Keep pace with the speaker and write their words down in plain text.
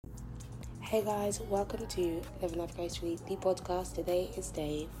Hey guys, welcome to Living Life Gracefully, the podcast. Today is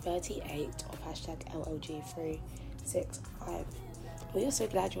day 38 of #LLG365. We are so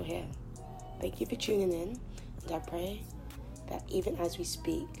glad you're here. Thank you for tuning in, and I pray that even as we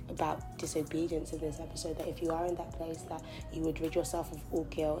speak about disobedience in this episode, that if you are in that place, that you would rid yourself of all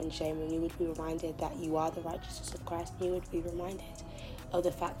guilt and shame, and you would be reminded that you are the righteousness of Christ, and you would be reminded of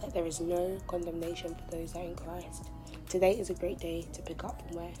the fact that there is no condemnation for those that are in Christ. Today is a great day to pick up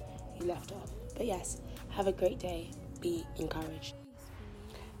from where you left off. But yes, have a great day. Be encouraged.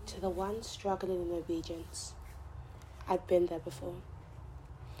 To the one struggling in obedience, I've been there before.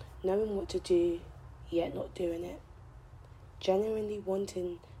 Knowing what to do, yet not doing it. Genuinely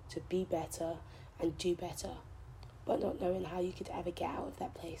wanting to be better and do better, but not knowing how you could ever get out of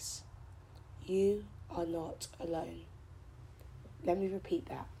that place. You are not alone. Let me repeat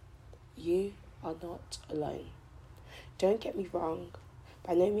that. You are not alone. Don't get me wrong.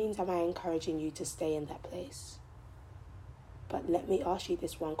 By no means am I encouraging you to stay in that place. But let me ask you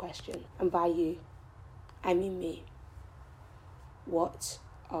this one question. And by you, I mean me. What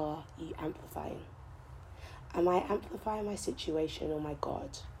are you amplifying? Am I amplifying my situation or my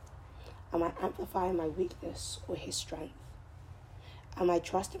God? Am I amplifying my weakness or His strength? Am I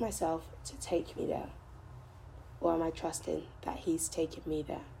trusting myself to take me there? Or am I trusting that He's taken me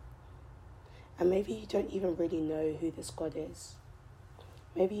there? And maybe you don't even really know who this God is.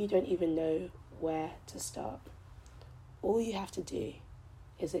 Maybe you don't even know where to start. All you have to do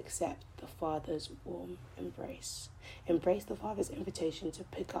is accept the Father's warm embrace. Embrace the Father's invitation to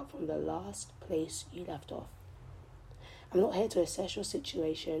pick up from the last place you left off. I'm not here to assess your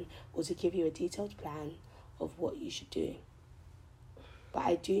situation or to give you a detailed plan of what you should do. But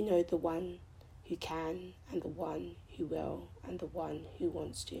I do know the one who can, and the one who will, and the one who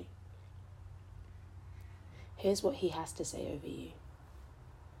wants to. Here's what He has to say over you.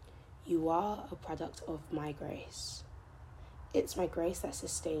 You are a product of my grace. It's my grace that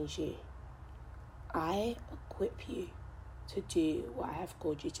sustains you. I equip you to do what I have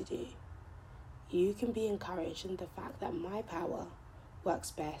called you to do. You can be encouraged in the fact that my power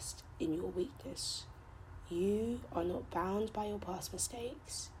works best in your weakness. You are not bound by your past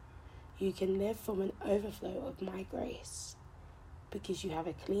mistakes. You can live from an overflow of my grace because you have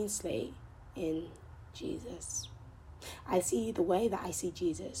a clean slate in Jesus. I see you the way that I see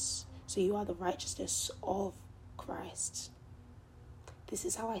Jesus. So you are the righteousness of Christ. This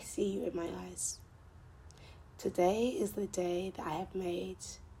is how I see you in my eyes. Today is the day that I have made,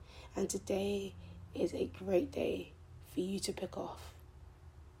 and today is a great day for you to pick off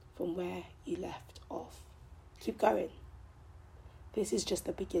from where you left off. Keep going. This is just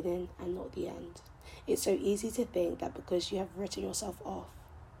the beginning and not the end. It's so easy to think that because you have written yourself off,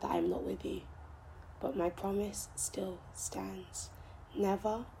 that I'm not with you. But my promise still stands.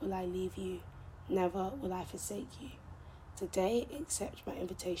 Never will I leave you. Never will I forsake you. Today, accept my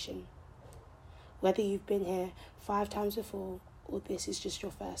invitation. Whether you've been here 5 times before or this is just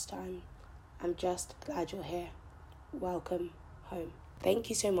your first time, I'm just glad you're here. Welcome home. Thank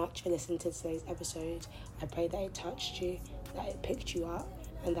you so much for listening to today's episode. I pray that it touched you, that it picked you up,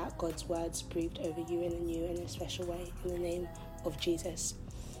 and that God's words breathed over you in a new and a special way in the name of Jesus.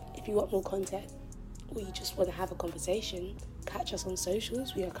 If you want more content, or you just want to have a conversation, catch us on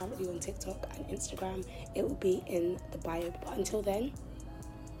socials. We are currently on TikTok and Instagram. It will be in the bio. But until then,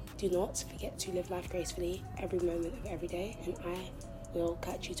 do not forget to live life gracefully every moment of every day, and I will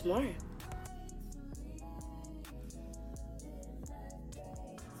catch you tomorrow.